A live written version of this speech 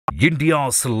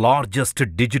India's largest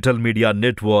digital media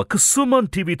network Suman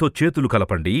టీవీతో చేతులు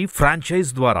కలపండి. Franchise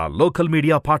ద్వారా లోకల్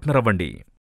మీడియా పార్ట్నర్ అవ్వండి.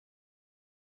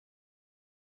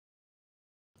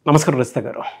 నమస్కారం రజిత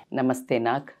గారు. నమస్తే.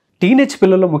 టీనేజ్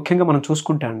పిల్లల్లో ముఖ్యంగా మనం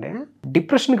చూసుకుంటే అండి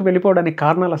డిప్రెషన్కి వెళ్ళిపోవడానికి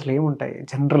కారణాలు అసలు ఏముంటాయి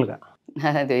జనరల్గా?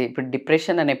 అది ఇప్పుడు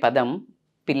డిప్రెషన్ అనే పదం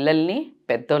పిల్లల్ని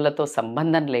పెద్దోళ్ళతో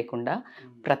సంబంధం లేకుండా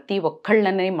ప్రతి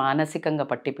ఒక్కళ్ళని మానసికంగా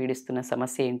పట్టి పీడిస్తున్న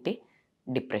సమస్య ఏంటి?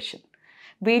 డిప్రెషన్.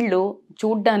 వీళ్ళు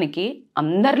చూడ్డానికి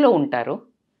అందరిలో ఉంటారు,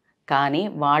 కానీ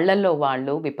వాళ్ళల్లో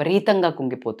వాళ్ళు విపరీతంగా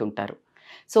కుంగిపోతుంటారు.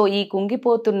 సో ఈ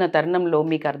కుంగిపోతున్న తరుణంలో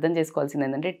మీకు అర్థం చేసుకోవాల్సింది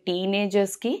ఏంటంటే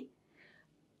టీనేజర్స్కి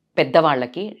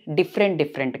పెద్దవాళ్ళకి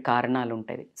డిఫరెంట్ కారణాలు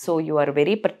ఉంటాయి. So you are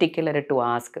very particular to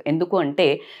ask. ఎందుకు అంటే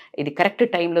ఇది కరెక్ట్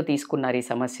టైంలో తీసుకున్నారు ఈ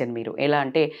సమస్యను మీరు. ఎలా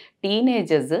అంటే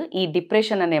టీనేజర్స్ ఈ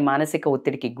డిప్రెషన్ అనే మానసిక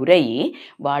ఒత్తిడికి గురయ్యి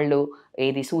వాళ్ళు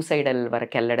సూసైడల్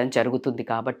వరకు వెళ్ళడం జరుగుతుంది.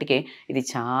 కాబట్టికే ఇది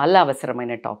చాలా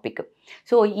అవసరమైన టాపిక్.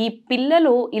 సో ఈ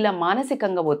పిల్లలు ఇలా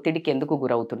మానసికంగా ఒత్తిడికి ఎందుకు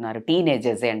గురవుతున్నారు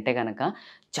టీనేజర్స్ అంటే కనుక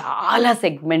చాలా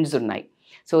సెగ్మెంట్స్ ఉన్నాయి.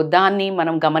 సో దాన్ని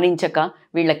మనం గమనించక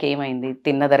వీళ్ళకి ఏమైంది,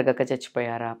 తిన్నదరగక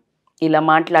చచ్చిపోయారా, ఇలా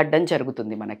మాట్లాడడం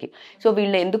జరుగుతుంది మనకి. సో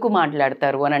వీళ్ళు ఎందుకు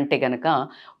మాట్లాడతారు అని అంటే కనుక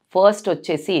ఫస్ట్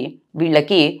వచ్చేసి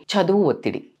వీళ్ళకి చదువు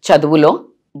ఒత్తిడి. చదువులో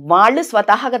వాళ్ళు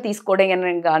స్వతహాగా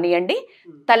తీసుకోవడం కానివ్వండి,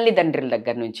 తల్లిదండ్రుల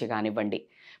దగ్గర నుంచి కానివ్వండి,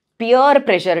 పియర్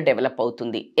ప్రెషర్ డెవలప్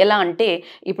అవుతుంది. ఎలా అంటే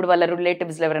ఇప్పుడు వాళ్ళ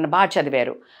రిలేటివ్స్లో ఎవరైనా బాగా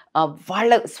చదివారు,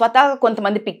 వాళ్ళ స్వతహాగా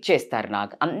కొంతమంది పిక్ చేస్తారు.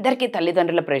 నాకు అందరికీ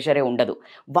తల్లిదండ్రుల ప్రెషరే ఉండదు.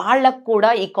 వాళ్ళకు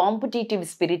కూడా ఈ కాంపిటేటివ్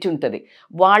స్పిరిట్ ఉంటుంది.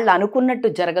 వాళ్ళు అనుకున్నట్టు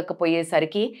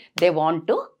జరగకపోయేసరికి దే వాంట్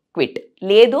టు క్విట్.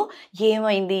 లేదు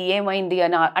ఏమైంది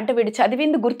అని అంటే వీడు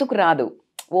చదివింది గుర్తుకు రాదు.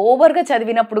 ఓవర్గా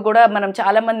చదివినప్పుడు కూడా మనం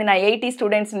చాలామంది నా 80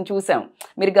 స్టూడెంట్స్ని చూసాం.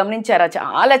 మీరు గమనించారా?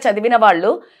 చాలా చదివిన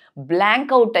వాళ్ళు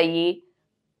బ్లాంక్ అవుట్ అయ్యి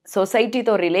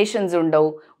సొసైటీతో రిలేషన్స్ ఉండవు,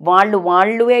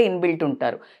 వాళ్ళే ఇన్బిల్ట్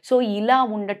ఉంటారు. సో ఇలా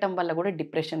ఉండటం వల్ల కూడా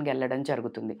డిప్రెషన్కి వెళ్ళడం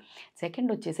జరుగుతుంది. సెకండ్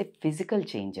వచ్చేసి ఫిజికల్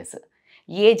చేంజెస్.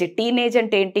 ఏజ్ టీనేజ్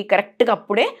అంటే ఏంటి? కరెక్ట్గా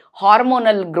అప్పుడే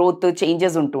హార్మోనల్ గ్రోత్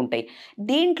చేంజెస్ ఉంటుంటాయి.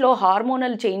 దీంట్లో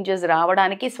హార్మోనల్ చేంజెస్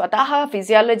రావడానికి స్వతహా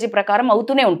ఫిజియాలజీ ప్రకారం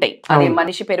అవుతూనే ఉంటాయి. అదే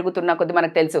మనిషి పెరుగుతున్న కొద్ది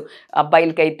మనకు తెలుసు,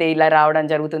 అబ్బాయిలకైతే ఇలా రావడం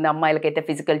జరుగుతుంది, అమ్మాయిలకైతే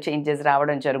ఫిజికల్ చేంజెస్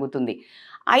రావడం జరుగుతుంది.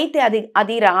 అయితే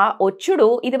అది వచ్చుడు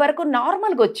ఇది వరకు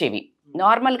నార్మల్గా వచ్చేవి,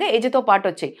 నార్మల్గా ఏజ్తో పాటు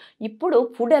వచ్చాయి. ఇప్పుడు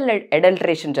ఫుడ్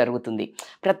అడల్టరేషన్ జరుగుతుంది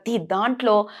ప్రతి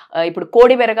దాంట్లో. ఇప్పుడు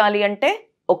కోడి పెరగాలి అంటే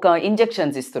ఒక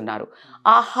ఇంజెక్షన్స్ ఇస్తున్నారు.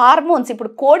 ఆ హార్మోన్స్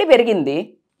ఇప్పుడు కోడి పెరిగింది,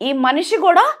 ఈ మనిషి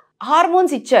కూడా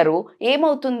హార్మోన్స్ ఇచ్చారు.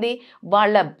 ఏమవుతుంది?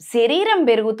 వాళ్ళ శరీరం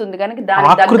పెరుగుతుంది కనుక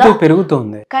దాని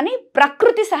పెరుగుతుంది, కానీ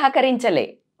ప్రకృతి సహకరించలే.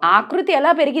 ఆకృతి ఎలా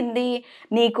పెరిగింది?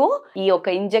 నీకు ఈ యొక్క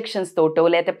ఇంజెక్షన్స్ తోటో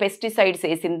లేదా పెస్టిసైడ్స్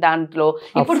వేసిన దాంట్లో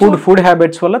ఇప్పుడు ఫుడ్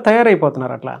హ్యాబిట్స్ వల్ల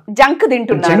తయారైపోతున్నారు. అట్లా జంక్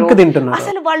తింటున్నారు.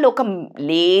 అసలు వాళ్ళు ఒక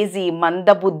లేజీ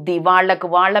మందబుద్ధి,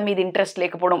 వాళ్ళ మీద ఇంట్రెస్ట్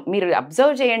లేకపోవడం. మీరు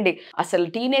అబ్జర్వ్ చేయండి, అసలు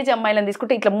టీనేజ్ అమ్మాయిలను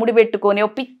తీసుకుంటే ఇట్లా ముడి పెట్టుకొని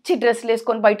పిచ్చి డ్రెస్లు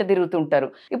వేసుకొని బయట తిరుగుతుంటారు.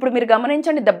 ఇప్పుడు మీరు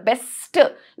గమనించండి, ద బెస్ట్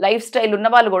లైఫ్ స్టైల్ ఉన్న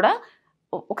వాళ్ళు కూడా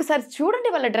ఒకసారి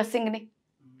చూడండి వాళ్ళ డ్రెస్సింగ్ని.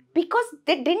 Because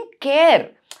they didn't care.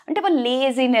 అంటే వాళ్ళ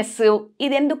లేజినెస్.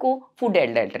 ఇది ఎందుకు? Food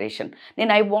adulteration.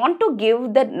 నేను I want to give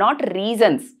the not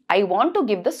reasons, I want to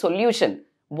give the solution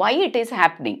why it is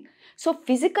happening. So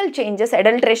physical changes,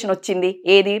 adulteration వచ్చింది.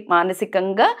 ఏది?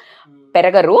 మానసికంగా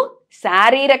పెరగరు,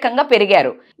 శారీరకంగా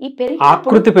పెరిగారు. ఈ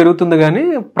ఆకృతి పెరుగుతుంది కానీ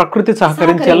ప్రకృతి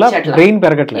సహకరించేలా brain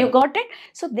పెరగట్లేదు. You got it?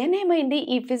 So then ఏమైంది?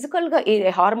 ఈ ఫిజికల్గా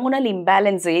హార్మోనల్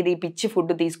ఇంబ్యాలెన్స్, ఏది పిచ్చి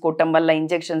ఫుడ్ తీసుకోవటం వల్ల,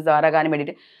 ఇంజెక్షన్స్ ద్వారా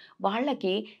కానీ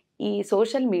వాళ్ళకి ఈ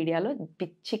సోషల్ మీడియాలో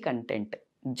పిచ్చి కంటెంట్,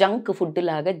 జంక్ ఫుడ్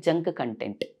లాగా జంక్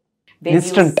కంటెంట్,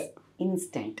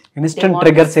 ఇన్స్టంట్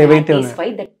ట్రిగర్స్ ఏవైతే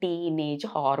ఉన్నాయో, ద టీనేజ్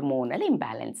హార్మోనల్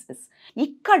ఇంబ్యాలెన్సెస్.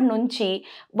 ఇక్కడ నుంచి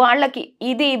వాళ్ళకి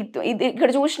ఇది ఇక్కడ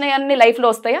చూసినవన్నీ లైఫ్లో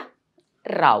వస్తాయా?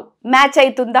 రావు. మ్యాచ్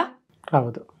అవుతుందా?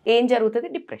 రావదు. ఏం జరుగుతుంది?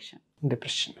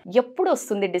 డిప్రెషన్. ఎప్పుడు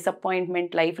వస్తుంది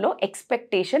డిసప్పాయింట్మెంట్ లైఫ్లో?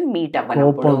 ఎక్స్పెక్టేషన్ మీట్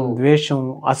అవ్వనప్పుడు, ద్వేషం,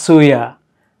 అసూయ,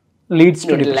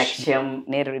 నిర్లక్ష్యం,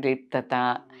 నిర్లిప్తత.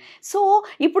 సో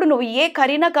ఇప్పుడు నువ్వు ఏ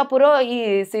కరీనా కపూరో ఈ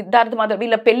సిద్ధార్థ్ మాధవ్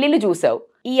వీళ్ళ పెళ్ళిళ్ళు చూసావు.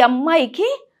 ఈ అమ్మాయికి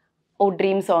ఓ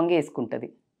డ్రీమ్ సాంగ్ వేసుకుంటుంది,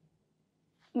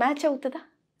 మ్యాచ్ అవుతుందా?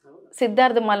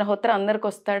 సిద్ధార్థ్ మల్హోత్రా అందరికి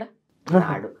వస్తాడా?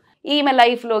 రాడు. ఈమె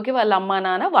లైఫ్లోకి వాళ్ళ అమ్మా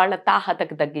నాన్న వాళ్ళ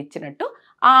తాహతకు తగ్గించినట్టు,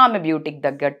 ఆమె బ్యూటీకి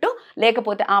తగ్గట్టు,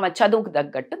 లేకపోతే ఆమె చదువుకు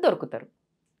తగ్గట్టు దొరుకుతారు.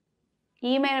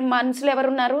 ఈమె మనసులో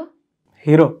ఎవరున్నారు?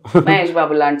 హీరో మహేష్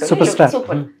బాబు లాంటి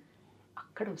సూపర్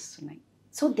అక్కడ వస్తున్నాయి.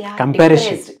 So they are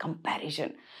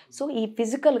comparison. So ఈ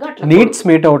ఫిజికల్ గా నీడ్స్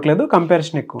మీట్ అవ్వట్లేదు,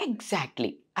 కంపారిజన్ ఎక్కువ. Exactly.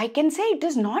 I can say it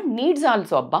is not needs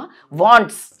also. అబ్బా,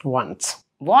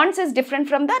 wants is different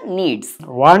from the needs.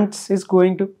 Wants is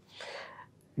going to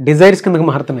desires కిందకి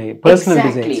మారుతున్నాయి. పర్సనల్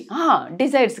డిజైర్స్,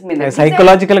 డిజైర్స్ మీద,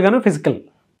 psychological గాను physical.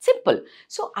 Simple.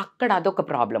 So అక్కడ అదొక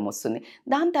ప్రాబ్లం వస్తుంది.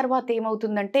 దాని తర్వాత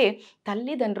ఏమవుతుందంటే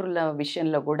తల్లిదండ్రుల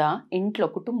విషయంలో కూడా ఇంట్లో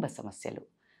కుటుంబ సమస్యలు,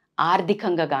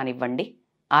 ఆర్థికంగా కానివ్వండి,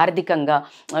 ఆర్థికంగా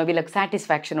వీళ్ళకి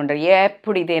సాటిస్ఫాక్షన్ ఉండదు.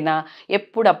 ఎప్పుడు ఇదేనా,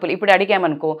 ఎప్పుడు అప్పులు. ఇప్పుడు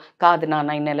అడిగామనుకో, కాదు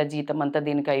నాన్న ఈ నెల జీతం అంతా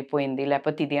దీనికి అయిపోయింది,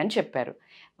 లేకపోతే ఇది అని చెప్పారు.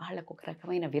 వాళ్ళకు ఒక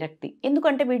రకమైన విరక్తి.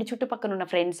 ఎందుకంటే వీడి చుట్టుపక్కల ఉన్న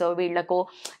ఫ్రెండ్స్ వీళ్ళకు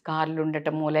కార్లు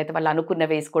ఉండటము, లేకపోతే వాళ్ళు అనుకున్న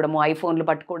వేసుకోవడము, ఐఫోన్లు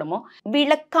పట్టుకోవడము,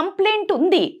 వీళ్ళకి కంప్లైంట్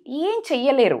ఉంది, ఏం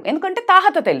చెయ్యలేరు, ఎందుకంటే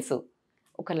తాహత తెలుసు.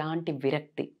 ఒకలాంటి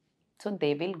విరక్తి. So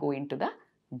they will go in to the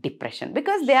depression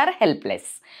because they are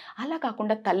helpless. అలా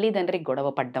కాకుండా తల్లిదండ్రి గొడవ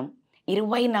పడ్డం,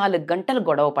 24 గంటలు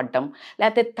గొడవ పడ్డం,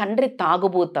 లేకపోతే తండ్రి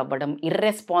తాగుబోతు అవ్వడం,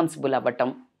 ఇర్రెస్పాన్సిబుల్ అవ్వటం,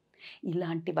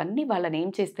 ఇలాంటివన్నీ వాళ్ళని ఏం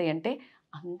చేస్తాయంటే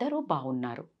అందరూ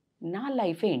బాగున్నారు, నా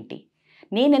లైఫ్ ఏంటి,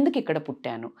 నేనెందుకు ఇక్కడ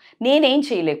పుట్టాను, నేనేం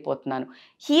చేయలేకపోతున్నాను.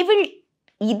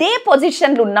 ఇదే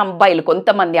పొజిషన్లో ఉన్న అబ్బాయిలు,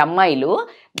 కొంతమంది అమ్మాయిలు,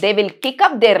 they will kick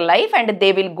up their life and they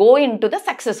will go in to the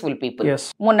successful people.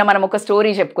 మొన్న మనం ఒక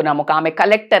స్టోరీ చెప్పుకున్నాం, ఒక ఆమె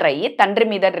కలెక్టర్ అయ్యి తండ్రి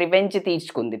మీద రివెంజ్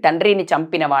తీర్చుకుంది, తండ్రిని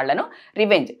చంపిన వాళ్ళను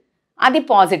రివెంజ్, అది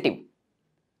పాజిటివ్.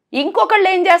 ఇంకొకళ్ళు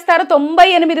ఏం చేస్తారు,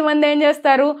 98 మంది ఏం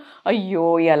చేస్తారు, అయ్యో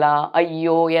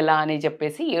ఎలా అని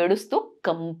చెప్పేసి ఏడుస్తూ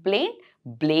complaint,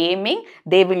 blaming,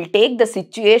 they will take the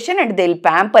situation and they will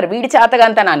pamper. వీడి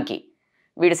చేతగాంతనానికి,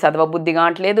 వీడి చదవ బుద్ధి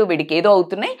కావట్లేదు, వీడికి ఏదో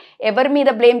అవుతున్నాయి, ఎవరి మీద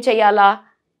బ్లేమ్ చేయాలా,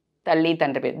 తల్లి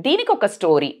తండ్రి మీద. దీనికి ఒక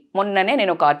స్టోరీ మొన్ననే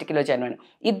నేను ఒక ఆర్టికల్లో చదివాను.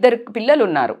 2 పిల్లలు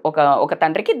ఉన్నారు, ఒక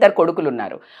తండ్రికి 2 కొడుకులు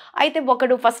ఉన్నారు. అయితే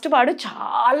ఒకడు ఫస్ట్ వాడు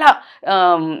చాలా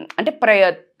అంటే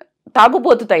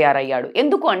తాగుబోతు తయారయ్యాడు.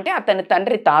 ఎందుకు అంటే అతని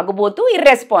తండ్రి తాగుబోతు,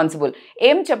 ఇర్రెస్పాన్సిబుల్.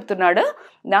 ఏం చెప్తున్నాడు,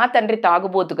 నా తండ్రి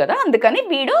తాగుబోతు కదా, అందుకని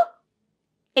వీడు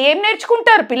ఏం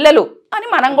నేర్చుకుంటారు పిల్లలు అని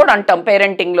మనం కూడా అంటాం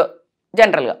పేరెంటింగ్లో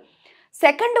జనరల్గా.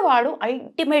 సెకండ్ వాడు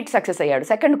అల్టిమేట్ సక్సెస్ అయ్యాడు,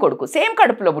 సెకండ్ కొడుకు, సేమ్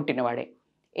కడుపులో పుట్టినవాడే.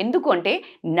 ఎందుకు అంటే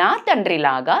నా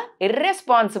తండ్రిలాగా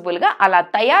ఇర్రెస్పాన్సిబుల్గా అలా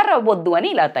తయారవ్వద్దు అని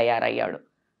ఇలా తయారయ్యాడు.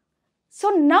 So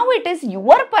now it is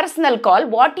your personal call,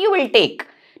 what you will take.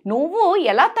 నువ్వు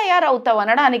ఎలా తయారవుతావు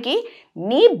అనడానికి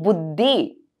నీ బుద్ధి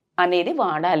అనేది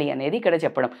వాడాలి అనేది ఇక్కడ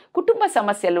చెప్పడం. కుటుంబ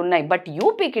సమస్యలు ఉన్నాయి, but you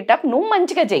pick it up, నువ్వు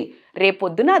మంచిగా చెయ్యి,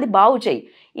 రేపొద్దున అది బాగు చెయ్యి.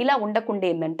 ఇలా ఉండకుండా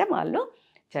ఏంటంటే వాళ్ళు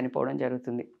చనిపోవడం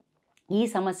జరుగుతుంది. ఈ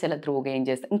సమస్యల త్రూగా ఏం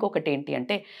చేస్తారు. ఇంకొకటి ఏంటి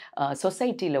అంటే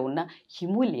సొసైటీలో ఉన్న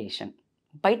హ్యూమిలియేషన్.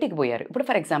 బయటికి పోయారు, ఇప్పుడు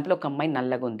ఫర్ ఎగ్జాంపుల్ ఒక అమ్మాయి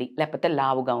నల్లగా ఉంది, లేకపోతే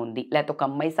లావుగా ఉంది, లేకపోతే ఒక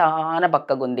అమ్మాయి సాన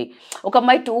బక్కగా ఉంది, ఒక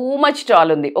అమ్మాయి టూ మచ్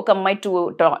టాల్ ఉంది, ఒక అమ్మాయి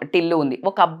టిల్లు ఉంది,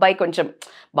 ఒక అబ్బాయి కొంచెం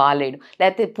బాలేడు,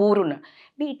 లేకపోతే పూరున్న.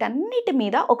 వీటన్నిటి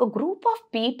మీద ఒక గ్రూప్ ఆఫ్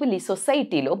పీపుల్ ఈ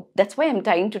సొసైటీలో, that's why I'm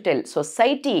trying to tell,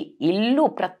 society, ఇల్లు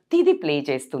ప్రతిదీ ప్లే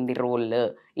చేస్తుంది రోల్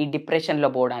ఈ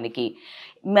డిప్రెషన్లో పోవడానికి.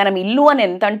 మనం ఇల్లు అని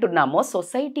ఎంత అంటున్నామో,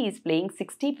 society is playing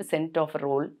 60% of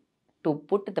role to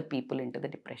put the people in to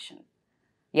the depression.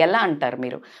 ఎలా అంటారు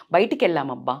మీరు, బయటికి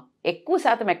వెళ్ళామబ్బా, ఎక్కువ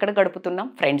శాతం ఎక్కడ గడుపుతున్నాం,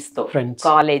 ఫ్రెండ్స్తో,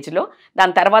 కాలేజ్లో,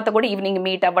 దాని తర్వాత కూడా ఈవినింగ్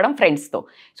మీట్ అవ్వడం ఫ్రెండ్స్తో.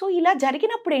 సో ఇలా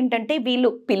జరిగినప్పుడు ఏంటంటే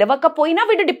వీళ్ళు పిలవకపోయినా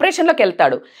వీడు డిప్రెషన్లోకి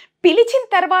వెళ్తాడు. పిలిచిన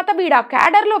తర్వాత వీడు ఆ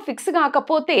క్యాడర్లో ఫిక్స్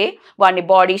కాకపోతే వాడిని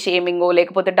బాడీ షేమింగో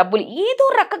లేకపోతే డబ్బులు ఏదో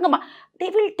రకంగా దే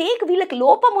విల్ టేక్, వీళ్ళకి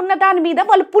లోపం ఉన్న దాని మీద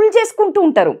వాళ్ళు పుల్ చేసుకుంటూ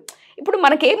ఉంటారు. ఇప్పుడు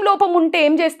మనకేం లోపం ఉంటే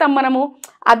ఏం చేస్తాం మనము,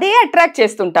 అదే అట్రాక్ట్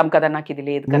చేస్తుంటాం కదా, నాకు ఇది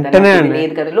లేదు కదా,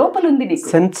 లేదు కదా, లోపల ఉంది,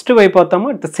 సెన్సిటివ్ అయిపోతాము,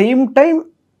 అట్ ద సేమ్ టైం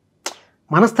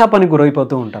మనస్తాపానికి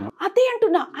గురైపోతూ ఉంటాము. అదే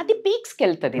అంటున్నా, అది పీక్స్కి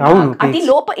వెళ్తుంది, అది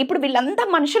ఇప్పుడు వీళ్ళంతా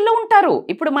మనుషుల్లో ఉంటారు.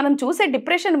 ఇప్పుడు మనం చూసే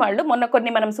డిప్రెషన్ వాళ్ళు, మొన్న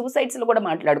కొన్ని మనం సూసైడ్స్లో కూడా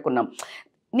మాట్లాడుకున్నాం.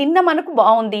 నిన్న మనకు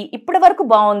బాగుంది, ఇప్పటి వరకు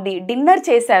బాగుంది, డిన్నర్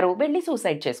చేశారు, వెళ్ళి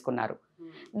సూసైడ్ చేసుకున్నారు.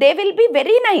 They will be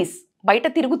very nice బయట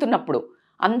తిరుగుతున్నప్పుడు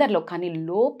అందరిలో, కానీ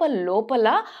లోపల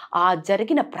ఆ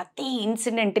జరిగిన ప్రతి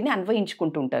ఇన్సిడెంట్ని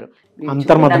అన్వయించుకుంటుంటారు.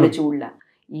 చూడలా,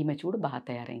 ఈమె చూడు బాగా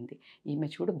తయారైంది, ఈమె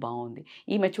చూడు బాగుంది,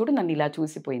 ఈమె చూడు నన్ను ఇలా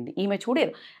చూసిపోయింది, ఈమె చూడు,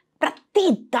 ప్రతి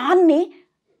దాన్ని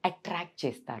అట్రాక్ట్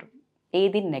చేస్తారు.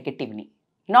 ఏది నెగటివ్ని,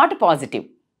 నాట్ పాజిటివ్.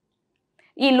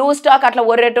 ఈ లూజ్ టాక్ అట్లా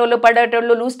ఒర్రేటోళ్ళు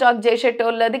పడేటోళ్ళు లూజ్ టాక్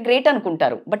చేసేటోళ్ళు అది గ్రేట్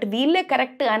అనుకుంటారు, బట్ వీళ్ళే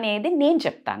కరెక్ట్ అనేది నేను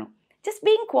చెప్తాను. Just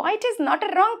being quiet is not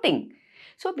a wrong thing.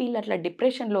 So వీళ్ళు అట్లా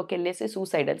డిప్రెషన్లోకి వెళ్ళేసి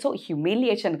సూసైడల్. సో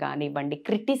హ్యూమిలియేషన్ కానివ్వండి,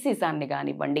 క్రిటిసిజాన్ని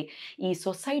కానివ్వండి, ఈ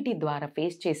సొసైటీ ద్వారా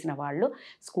ఫేస్ చేసిన వాళ్ళు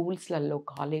స్కూల్స్లలో,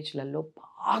 కాలేజ్లలో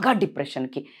బాగా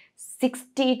డిప్రెషన్కి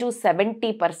 60 to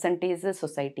 70%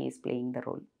 society is playing the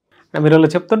role. మీరు అలా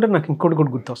చెప్తుంటే నాకు ఇంకోటి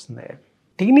కూడా గుర్తొస్తుంది.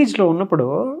 టీనేజ్లో ఉన్నప్పుడు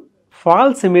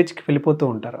ఫాల్స్ ఇమేజ్కి వెళ్ళిపోతూ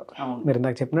ఉంటారు. మీరు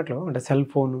ఇందాక చెప్పినట్లు అంటే సెల్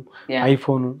ఫోను,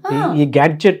 ఐఫోను, ఈ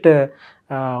గ్యాడ్జెట్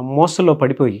మోసంలో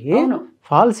పడిపోయి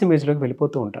ఫాల్స్ ఇమేజ్లోకి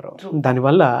వెళ్ళిపోతూ ఉంటారు.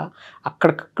 దానివల్ల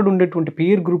అక్కడక్కడ ఉండేటువంటి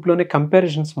పీర్ గ్రూప్లోనే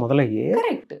కంపారిజన్స్ మొదలయ్యి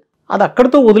అది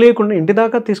అక్కడితో వదిలేయకుండా ఇంటి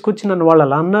దాకా తీసుకొచ్చి నన్ను వాళ్ళు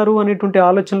అలా అన్నారు అనేటువంటి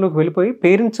ఆలోచనలోకి వెళ్ళిపోయి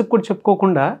పేరెంట్స్కి కూడా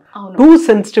చెప్పుకోకుండా టూ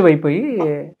సెన్సిటివ్ అయిపోయి.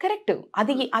 కరెక్ట్.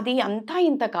 అది అది అంతా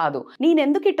ఇంత కాదు. నేను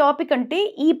ఎందుకు ఈ టాపిక్ అంటే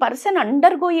ఈ పర్సన్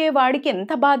అండర్గోయే వాడికి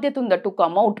ఎంత బాధ్యత ఉందో టు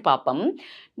కమ్ అవుట్. పాపం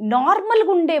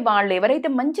నార్మల్గా ఉండే వాళ్ళు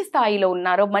ఎవరైతే మంచి స్థాయిలో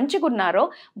ఉన్నారో మంచిగా ఉన్నారో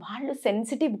వాళ్ళు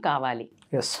సెన్సిటివ్ కావాలి.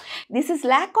 This is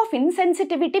lack of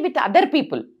insensitivity with other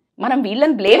people. మనం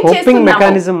వీళ్ళని బ్లేమ్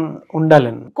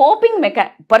చేస్తున్నాము. Coping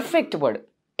perfect word.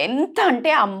 ఎంత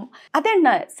అంటే అదే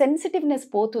సెన్సిటివ్నెస్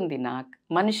పోతుంది. నాకు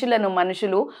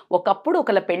మనుషులు ఒకప్పుడు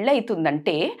ఒకళ్ళ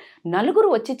పెళ్ళవుతుందంటే నలుగురు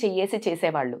వచ్చి చెయ్యేసి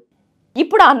చేసేవాళ్ళు.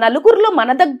 ఇప్పుడు ఆ నలుగురులో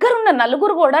మన దగ్గర ఉన్న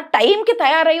నలుగురు కూడా టైంకి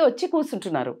తయారయ్యి వచ్చి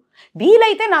కూర్చుంటున్నారు.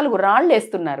 వీలైతే 4 రాళ్ళు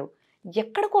వేస్తున్నారు.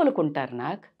 ఎక్కడ కోలుకుంటారు?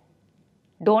 నాకు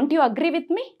don't you agree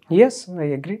with me? yes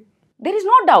I agree. There is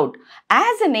no doubt.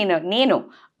 As నేను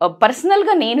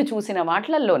పర్సనల్గా నేను చూసిన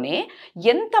వాటిలలోనే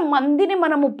ఎంతమందిని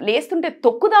మనము లేస్తుంటే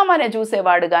తొక్కుదామనే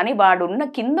చూసేవాడు కానీ వాడున్న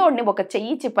కిందోడిని ఒక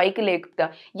చెయ్యిచి పైకి లేకుతా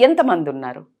ఎంతమంది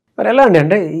ఉన్నారు? మరి ఎలా అండి,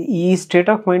 అంటే ఈ స్టేట్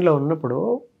ఆఫ్ మైండ్లో ఉన్నప్పుడు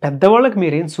పెద్దవాళ్ళకి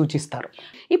మీరేం సూచిస్తారు?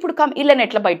 ఇప్పుడు వీళ్ళని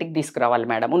ఎట్లా బయటికి తీసుకురావాలి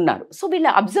మేడం? ఉన్నారు. సో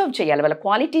వీళ్ళు అబ్జర్వ్ చేయాలి. వాళ్ళ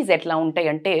క్వాలిటీస్ ఎట్లా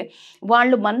ఉంటాయంటే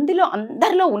వాళ్ళు మందిలో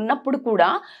అందరిలో ఉన్నప్పుడు కూడా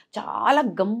చాలా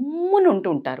గమ్మున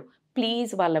ఉంటుంటారు.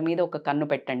 ప్లీజ్ వాళ్ళ మీద ఒక కన్ను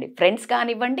పెట్టండి. ఫ్రెండ్స్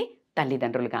కానివ్వండి,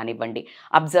 తల్లిదండ్రులు కానివ్వండి,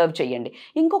 అబ్జర్వ్ చేయండి.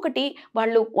 ఇంకొకటి,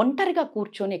 వాళ్ళు ఒంటరిగా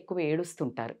కూర్చొని ఎక్కువ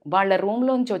ఏడుస్తుంటారు. వాళ్ళ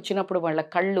రూమ్లోంచి వచ్చినప్పుడు వాళ్ళ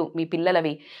కళ్ళు మీ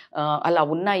పిల్లలవి అలా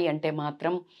ఉన్నాయి అంటే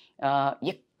మాత్రం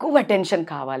ఎక్కువ అటెన్షన్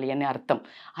కావాలి అని అర్థం.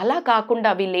 అలా కాకుండా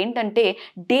వీళ్ళు ఏంటంటే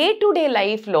డే టు డే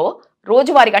లైఫ్లో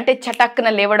రోజువారీగా అంటే చటక్కున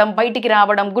లేవడం, బయటికి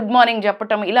రావడం, గుడ్ మార్నింగ్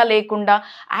చెప్పటం ఇలా లేకుండా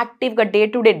యాక్టివ్గా డే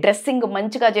టు డే డ్రెస్సింగ్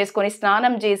మంచిగా చేసుకొని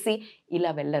స్నానం చేసి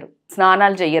ఇలా వెళ్ళరు.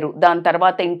 స్నానాలు చెయ్యరు. దాని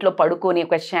తర్వాత ఇంట్లో పడుకొని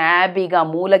ఒక షాబీగా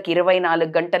మూలకి 24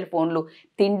 గంటల ఫోన్లు,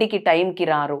 తిండికి టైంకి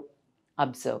రారు.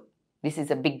 Observe, this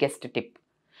is a biggest tip.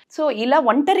 So ఇలా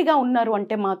ఒంటరిగా ఉన్నారు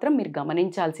అంటే మాత్రం మీరు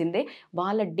గమనించాల్సిందే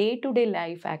వాళ్ళ డే టు డే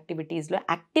లైఫ్ యాక్టివిటీస్లో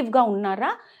యాక్టివ్గా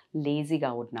ఉన్నారా,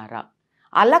 లేజీగా ఉన్నారా.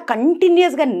 అలా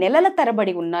కంటిన్యూస్గా నెలల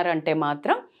తరబడి ఉన్నారంటే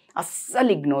మాత్రం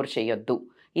అస్సలు ఇగ్నోర్ చేయొద్దు.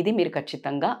 ఇది మీరు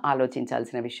ఖచ్చితంగా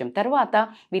ఆలోచించాల్సిన విషయం. తర్వాత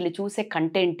వీళ్ళు చూసే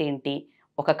కంటెంట్ ఏంటి,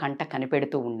 ఒక కంట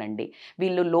కనిపెడుతూ ఉండండి.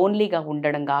 వీళ్ళు లోన్లీగా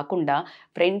ఉండడం కాకుండా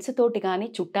ఫ్రెండ్స్ తోటి కానీ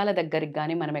చుట్టాల దగ్గరికి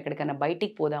కానీ మనం ఎక్కడికైనా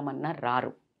బయటికి పోదామన్నా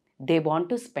రారు. They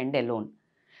want to spend alone.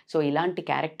 So ఇలాంటి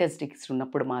క్యారెక్టరిస్టిక్స్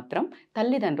ఉన్నప్పుడు మాత్రం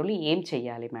తల్లిదండ్రులు ఏం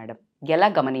చెయ్యాలి మేడం, ఎలా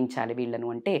గమనించాలి వీళ్ళను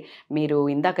అంటే, మీరు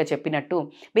ఇందాక చెప్పినట్టు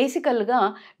బేసికల్గా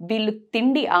వీళ్ళు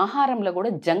తిండి ఆహారంలో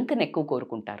కూడా జంక్ని ఎక్కువ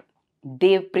కోరుకుంటారు.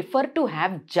 They prefer to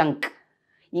have junk.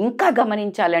 ఇంకా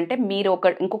గమనించాలంటే మీరు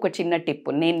ఇంకొక చిన్న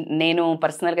టిప్ నేను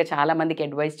పర్సనల్గా చాలామందికి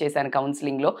అడ్వైస్ చేశాను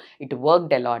కౌన్సిలింగ్లో. It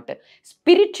worked allot.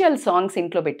 Spiritual songs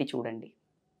ఇంట్లో పెట్టి చూడండి.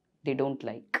 They don't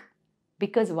like.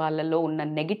 బికాజ్ వాళ్ళలో ఉన్న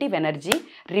నెగిటివ్ ఎనర్జీ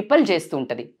రిపల్ చేస్తూ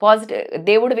ఉంటుంది.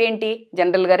 దేవుడు ఏంటి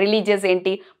జనరల్గా రిలీజియస్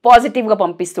ఏంటి పాజిటివ్గా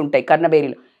పంపిస్తుంటాయి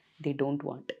కర్ణబేరిలో. They don't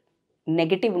want.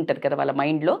 నెగిటివ్ ఉంటుంది కదా వాళ్ళ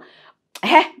మైండ్లో,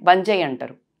 బంద్ చేయి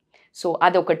అంటారు. సో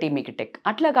అదొకటి మీకు టెక్.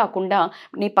 అట్లా కాకుండా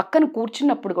నీ పక్కన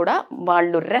కూర్చున్నప్పుడు కూడా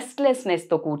వాళ్ళు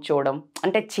రెస్ట్లెస్నెస్తో కూర్చోవడం,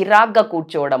 అంటే చిరాగ్గా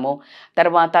కూర్చోవడము,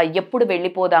 తర్వాత ఎప్పుడు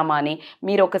వెళ్ళిపోదామా అని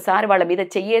మీరు ఒకసారి వాళ్ళ మీద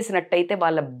చెయ్యేసినట్టయితే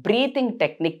వాళ్ళ బ్రీతింగ్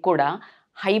టెక్నిక్ కూడా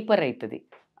హైపర్ అవుతుంది.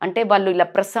 అంటే వాళ్ళు ఇలా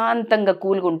ప్రశాంతంగా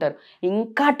కూల్గా ఉంటారు.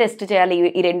 ఇంకా టెస్ట్ చేయాలి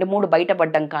ఈ 2-3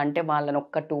 బయటపడ్డాక అంటే వాళ్ళని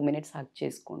ఒక్క 2 minutes హక్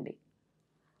చేసుకోండి.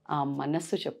 ఆ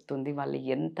మనస్సు చెప్తుంది వాళ్ళు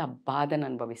ఎంత బాధను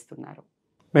అనుభవిస్తున్నారు.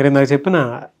 మీరు నాకు చెప్పిన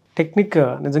టెక్నిక్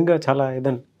నిజంగా చాలా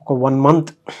ఇదండి. ఒక 1 month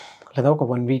లేదా ఒక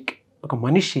 1 week ఒక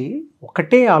మనిషి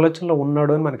ఒకటే ఆలోచనలో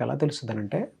ఉన్నాడు అని మనకు ఎలా తెలుస్తుంది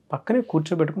అంటే, పక్కనే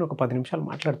కూర్చోబెట్టుకుని ఒక 10 నిమిషాలు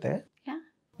మాట్లాడితే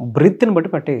బ్రీత్ని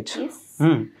బట్టి పట్టేయచ్చు.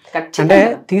 అంటే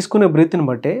తీసుకునే బ్రీత్ని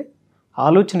బట్టి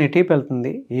ఆలోచన ఎటేపు వెళ్తుంది,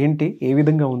 ఏంటి, ఏ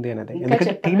విధంగా ఉంది అనేది.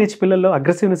 ఎందుకంటే టీనేజ్ పిల్లల్లో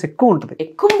అగ్రెసివ్నెస్ ఎక్కువ ఉంటుంది.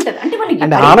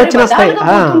 అంటే ఆలోచన స్థాయి,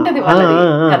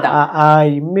 ఆ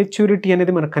ఇమ్మెచ్యూరిటీ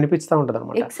అనేది మనకు కనిపిస్తూ ఉంటుంది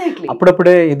అనమాట.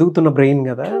 అప్పుడప్పుడే ఎదుగుతున్న బ్రెయిన్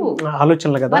కదా,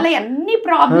 ఆలోచనలు కదా,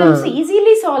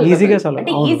 ఈజీగా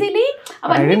సాల్వ్.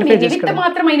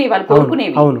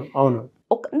 అవును అవును.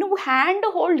 నువ్వు హ్యాండ్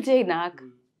హోల్డ్ చేయి. నాకు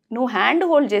నువ్వు హ్యాండ్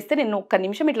హోల్డ్ చేస్తే నేను ఒక్క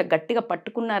నిమిషం ఇట్లా గట్టిగా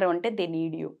పట్టుకున్నారు అంటే దే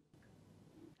నీడ్ యూ.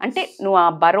 అంటే నువ్వు ఆ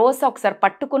భరోసా ఒకసారి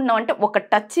పట్టుకున్నావు అంటే ఒక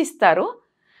టచ్ ఇస్తారు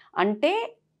అంటే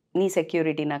నీ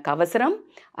సెక్యూరిటీ నాకు అవసరం,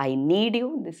 I need you,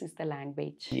 this is the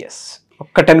language.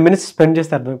 ఒక్క 10 minutes స్పెండ్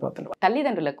చేస్తే అర్థమైపోతుంది.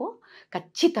 తల్లిదండ్రులకు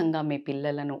ఖచ్చితంగా మీ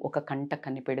పిల్లలను ఒక కంట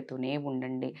కనిపెడుతూనే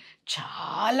ఉండండి.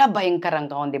 చాలా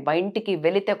భయంకరంగా ఉంది. బయటికి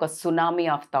వెళితే ఒక సునామీ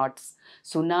ఆఫ్ థాట్స్.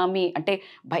 సునామీ అంటే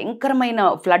భయంకరమైన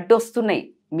ఫ్లడ్ వస్తున్నాయి.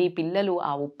 మీ పిల్లలు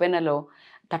ఆ ఉప్పెనలో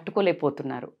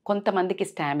తట్టుకోలేకపోతున్నారు. కొంతమందికి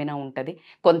స్టామినా ఉంటుంది,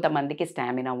 కొంతమందికి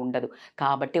స్టామినా ఉండదు.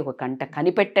 కాబట్టి ఒక గంట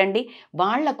కనిపెట్టండి.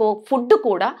 వాళ్లకు ఫుడ్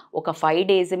కూడా ఒక 5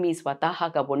 days మీ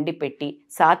స్వతహాగా వండి పెట్టి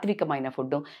సాత్వికమైన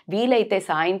ఫుడ్, వీలైతే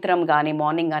సాయంత్రం కానీ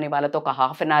మార్నింగ్ కానీ వాళ్ళతో ఒక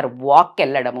 1/2 hour వాక్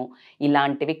వెళ్ళడము,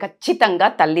 ఇలాంటివి ఖచ్చితంగా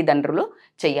తల్లిదండ్రులు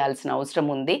చేయాల్సిన అవసరం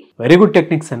ఉంది. వెరీ గుడ్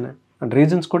టెక్నిక్స్ అన్న. అండ్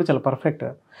రీజన్స్ కూడా చాలా పర్ఫెక్ట్.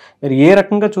 మీరు ఏ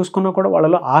రకంగా చూసుకున్నా కూడా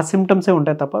వాళ్ళలో ఆ సిమ్టమ్సే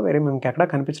ఉంటాయి తప్ప వేరే మేము ఇంకెక్కడా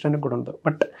కనిపించడానికి కూడా ఉండదు.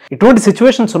 బట్ ఇటువంటి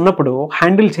సిచ్యువేషన్స్ ఉన్నప్పుడు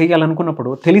హ్యాండిల్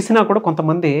చేయాలనుకున్నప్పుడు తెలిసినా కూడా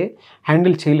కొంతమంది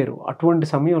హ్యాండిల్ చేయలేరు. అటువంటి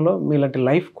సమయంలో మీలాంటి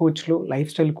లైఫ్ కోచ్లు,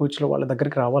 లైఫ్ స్టైల్ కోచ్లు వాళ్ళ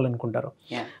దగ్గరికి రావాలనుకుంటారు,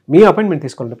 మీ అపాయింట్మెంట్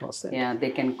తీసుకోవాలంటే process.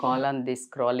 They can call on this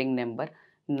scrolling number.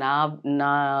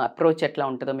 నా అప్రోచ్ ఎట్లా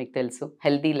ఉంటుందో మీకు తెలుసు.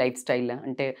 హెల్దీ లైఫ్ స్టైల్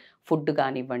అంటే ఫుడ్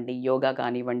కానివ్వండి, యోగా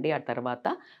కానివ్వండి, ఆ తర్వాత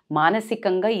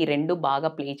మానసికంగా ఈ 2 బాగా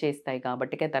ప్లే చేస్తాయి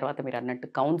కాబట్టి తర్వాత మీరు అన్నట్టు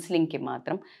కౌన్సిలింగ్కి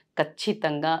మాత్రం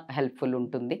ఖచ్చితంగా హెల్ప్ఫుల్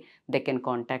ఉంటుంది. They can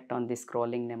contact on the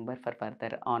scrolling number for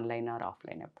further online or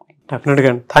offline appointment.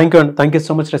 డెఫినెట్గా థ్యాంక్ యూ అండి. Thank you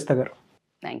so much Rajitha గారు.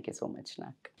 Thank you so much.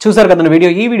 నాకు చూసారు కదా వీడియో.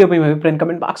 ఈ వీడియోపై మీ అభిప్రాయం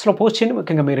కమెంట్ బాక్స్లో పోస్ట్ చేయండి.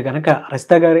 ముఖ్యంగా మీరు కనుక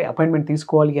రజిత గారి అపాయింట్మెంట్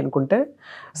తీసుకోవాలి అనుకుంటే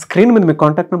స్క్రీన్ మీద మీకు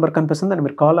కాంటాక్ట్ నెంబర్ కనిపిస్తుంది, దాన్ని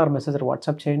మీరు కాల్ ఆర్ మెసేజ్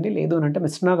వాట్సాప్ చేయండి. లేదు అంటే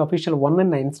మిస్టర్ నాగ్ అఫీషియల్ 1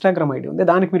 అని నా ఇన్స్టాగ్రామ్ ఐడి ఉంది,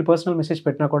 దానికి మీరు పర్సనల్ మెసేజ్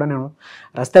పెట్టినా కూడా నేను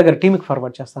రజిత గారి టీమ్కి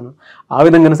ఫార్వర్డ్ చేస్తాను. ఆ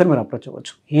విధంగా సరే మీరు అప్రోచ్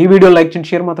అవ్వచ్చు. ఈ వీడియో లైక్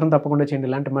చేయండి, షేర్ మాత్రం తప్పకుండా చేయండి.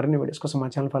 ఇలాంటి మరిన్ని వీడియోస్ కోసం మా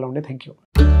ఛానల్ ఫాలో అవ్వండి. Thank you.